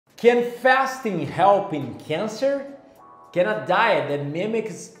Can fasting help in cancer? Can a diet that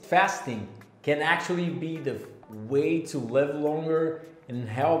mimics fasting can actually be the way to live longer and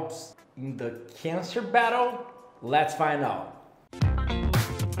helps in the cancer battle? Let's find out.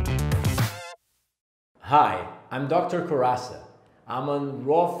 Hi, I'm Dr. Corassa. I'm a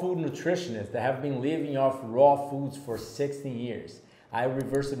raw food nutritionist that have been living off raw foods for 16 years. I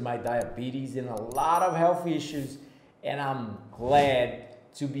reversed my diabetes and a lot of health issues, and I'm glad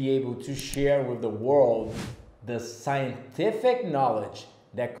to be able to share with the world the scientific knowledge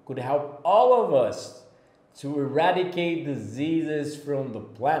that could help all of us to eradicate diseases from the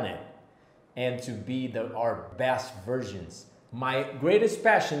planet and to be our best versions. My greatest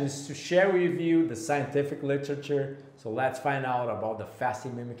passion is to share with you the scientific literature, so let's find out about the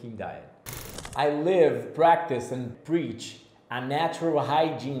fasting mimicking diet. I live, practice, and preach a natural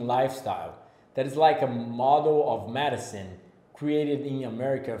hygiene lifestyle that is like a model of medicine created in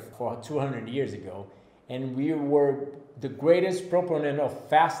America for 200 years ago, and we were the greatest proponent of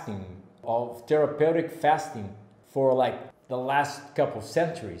fasting, of therapeutic fasting for like the last couple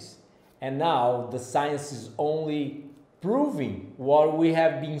centuries. And now the science is only proving what we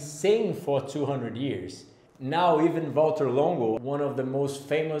have been saying for 200 years. Now even Valter Longo, one of the most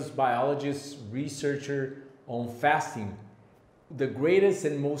famous biologists, researcher on fasting, the greatest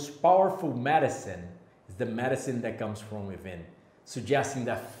and most powerful medicine is the medicine that comes from within, suggesting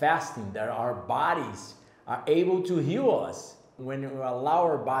that fasting, that our bodies are able to heal us when we allow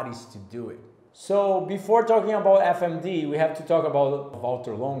our bodies to do it. So before talking about FMD, we have to talk about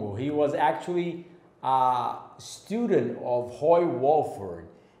Valter Longo. He was actually a student of Walford,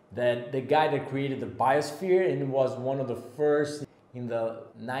 the guy that created the biosphere, and was one of the first in the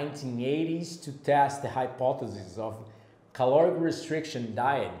 1980s to test the hypothesis of caloric restriction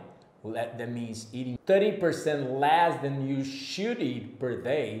diet. That means eating 30% less than you should eat per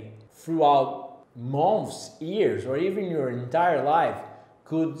day throughout months, years, or even your entire life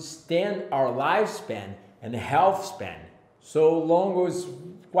could extend our lifespan and health span. So Longo is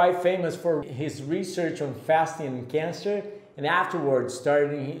quite famous for his research on fasting and cancer, and afterwards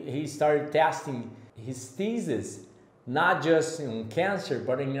he started testing his thesis not just in cancer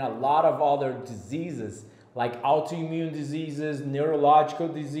but in a lot of other diseases like autoimmune diseases, neurological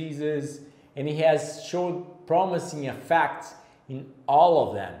diseases, and he has showed promising effects in all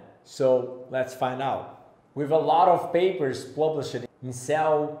of them. So let's find out. With a lot of papers published in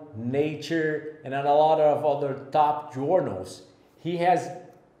Cell, Nature, and in a lot of other top journals, he has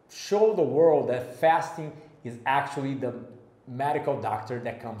shown the world that fasting is actually the medical doctor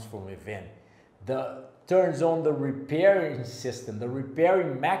that comes from within. Turns on the repairing system, the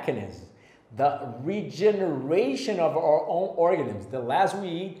repairing mechanism, the regeneration of our own organisms. The less we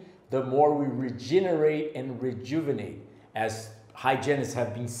eat, the more we regenerate and rejuvenate. As hygienists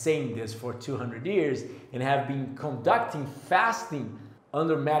have been saying this for 200 years and have been conducting fasting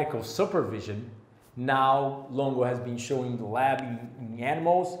under medical supervision. Now Longo has been showing the lab in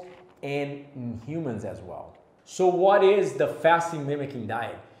animals and in humans as well. So what is the fasting mimicking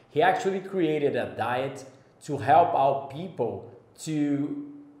diet? He actually created a diet to help out people to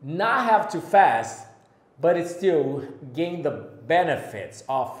not have to fast, but it still gain the benefits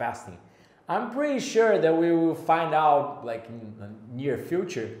of fasting. I'm pretty sure that we will find out, like in the near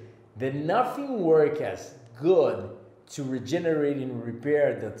future, that nothing works as good to regenerate and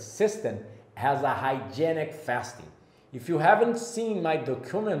repair the system as a hygienic fasting. If you haven't seen my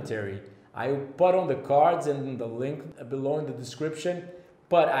documentary, I will put on the cards and the link below in the description,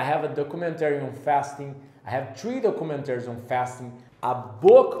 but I have a documentary on fasting. I have 3 documentaries on fasting, a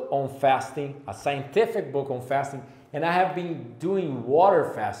book on fasting, a scientific book on fasting, and I have been doing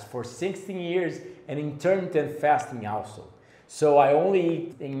water fast for 16 years and intermittent fasting also. So I only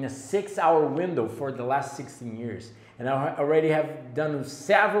eat in a 6-hour window for the last 16 years. And I already have done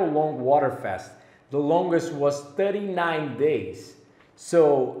several long water fasts. The longest was 39 days.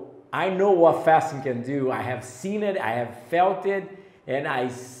 So I know what fasting can do. I have seen it, I have felt it, and I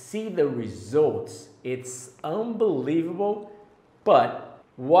see the results. It's unbelievable. But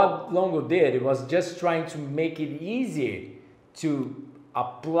what Longo did, it was just trying to make it easier to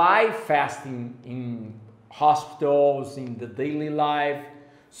apply fasting in hospitals, in the daily life,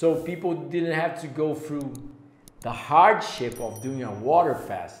 so people didn't have to go through the hardship of doing a water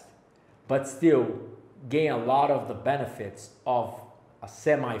fast, but still gain a lot of the benefits of a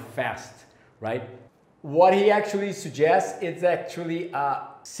semi-fast, right? What he actually suggests is actually a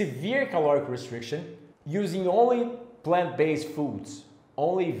severe caloric restriction using only plant-based foods,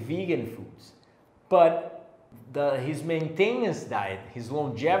 only vegan foods. But his maintenance diet, his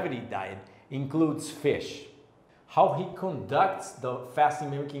longevity diet, includes fish. how he conducts the fasting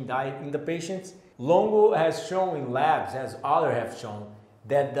mimicking diet in the patients. Longo has shown in labs, as others have shown,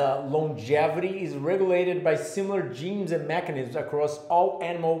 that the longevity is regulated by similar genes and mechanisms across all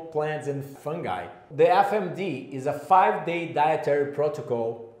animal, plants, and fungi. The FMD is a 5-day dietary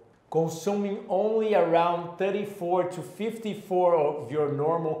protocol consuming only around 34 to 54 of your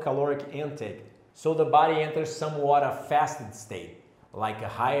normal caloric intake. So the body enters somewhat a fasted state, like a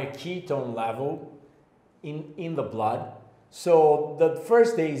higher ketone level in the blood. So the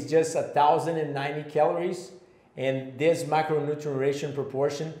first day is just 1,090 calories, and this macronutrient ration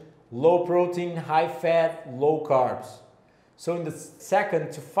proportion, low protein, high fat, low carbs. So in the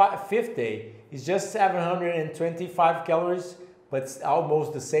second to fifth day is just 725 calories, but it's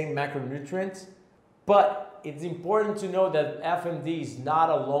almost the same macronutrients. But it's important to know that FMD is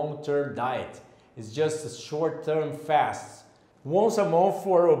not a long-term diet. It's just a short-term fast. Once a month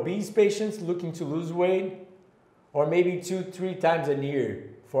for obese patients looking to lose weight, or maybe 2-3 times a year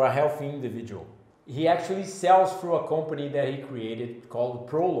for a healthy individual. He actually sells through a company that he created called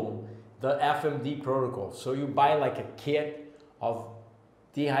Prolon, the FMD protocol. So you buy like a kit of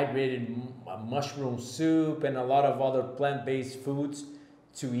dehydrated mushroom soup and a lot of other plant-based foods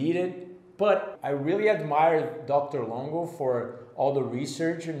to eat it. But I really admire Dr. Longo for all the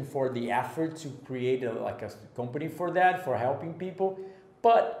research and for the effort to create a company for that, for helping people.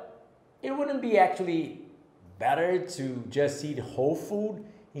 But it wouldn't be actually better to just eat whole food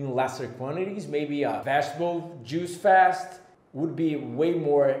in lesser quantities. Maybe a vegetable juice fast would be way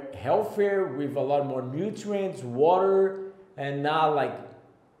more healthier with a lot more nutrients, water, and not like,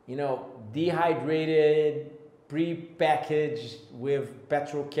 you know, dehydrated, pre-packaged with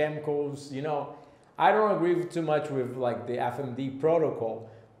petrochemicals. You know, I don't agree too much with like the FMD protocol,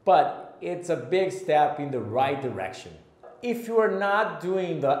 but it's a big step in the right direction. If you are not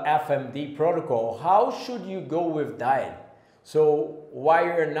doing the FMD protocol, how should you go with diet? So while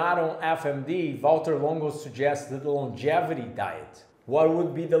you're not on FMD, Valter Longo suggests the longevity diet. What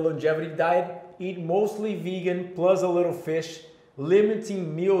would be the longevity diet? Eat mostly vegan plus a little fish,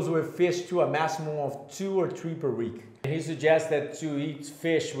 limiting meals with fish to a maximum of 2 or 3 per week. He suggests that to eat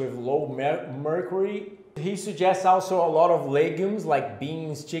fish with low mercury. He suggests also a lot of legumes like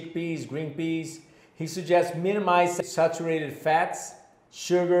beans, chickpeas, green peas. He suggests minimize saturated fats,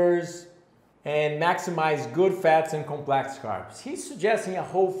 sugars, and maximize good fats and complex carbs. He's suggesting a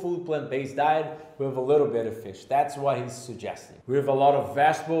whole food plant-based diet with a little bit of fish. That's what he's suggesting. With a lot of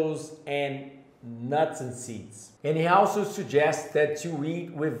vegetables and nuts and seeds. And he also suggests that to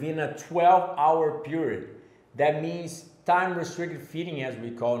eat within a 12-hour period. That means time-restricted feeding, as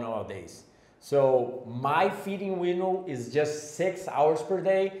we call nowadays. So my feeding window is just 6 hours per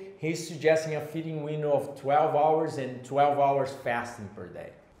day. He's suggesting a feeding window of 12 hours and 12 hours fasting per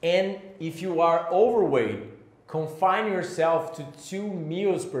day. And if you are overweight, confine yourself to 2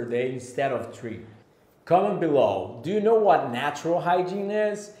 meals per day instead of 3. Comment below, do you know what natural hygiene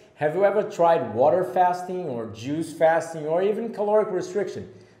is? Have you ever tried water fasting or juice fasting or even caloric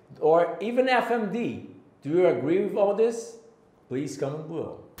restriction or even FMD? Do you agree with all this? Please comment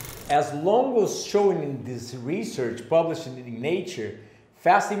below. As Longo showing in this research published in Nature,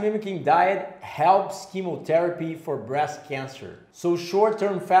 fasting mimicking diet helps chemotherapy for breast cancer. So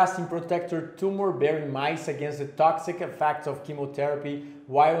short-term fasting protects your tumor-bearing mice against the toxic effects of chemotherapy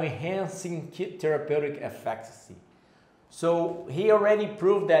while enhancing therapeutic efficacy. So he already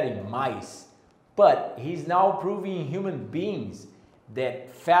proved that in mice, but he's now proving in human beings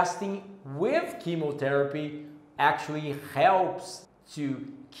that fasting with chemotherapy actually helps to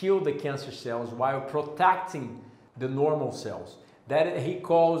kill the cancer cells while protecting the normal cells. That he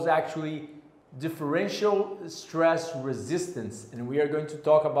calls actually differential stress resistance, and we are going to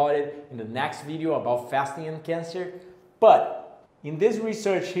talk about it in the next video about fasting and cancer. But in this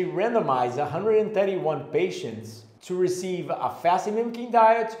research, he randomized 131 patients to receive a fasting mimicking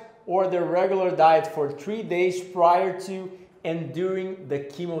diet or the regular diet for 3 days prior to and during the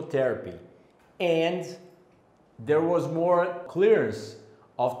chemotherapy. And there was more clearance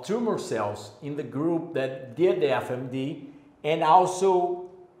of tumor cells in the group that did the FMD, and also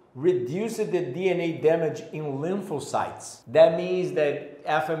reduced the DNA damage in lymphocytes. That means that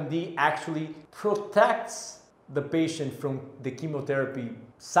FMD actually protects the patient from the chemotherapy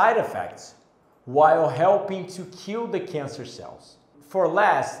side effects while helping to kill the cancer cells. For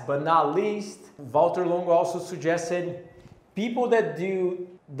last but not least, Valter Longo also suggested people that do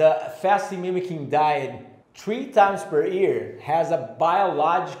the fasting mimicking diet 3 times per year has a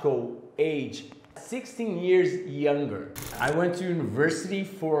biological age 16 years younger. I went to university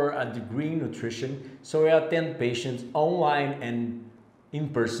for a degree in nutrition, so I attend patients online and in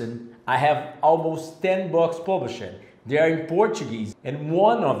person. I have almost 10 books published. They are in Portuguese, and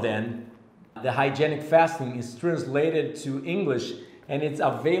one of them, The Hygienic Fasting, is translated to English and it's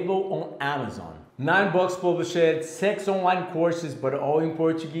available on Amazon. 9 books published, 6 online courses, but all in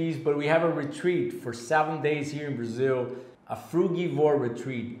Portuguese. But we have a retreat for 7 days here in Brazil, a frugivore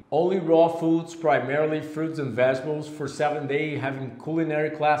retreat. Only raw foods, primarily fruits and vegetables for 7 days, having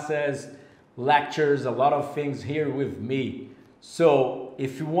culinary classes, lectures, a lot of things here with me. So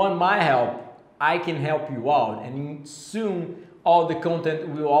if you want my help, I can help you out. And soon, all the content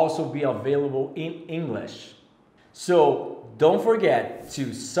will also be available in English. So don't forget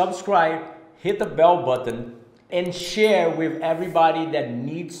to subscribe, hit the bell button, and share with everybody that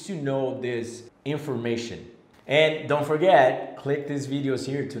needs to know this information. And don't forget, click these videos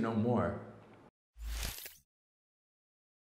here to know more.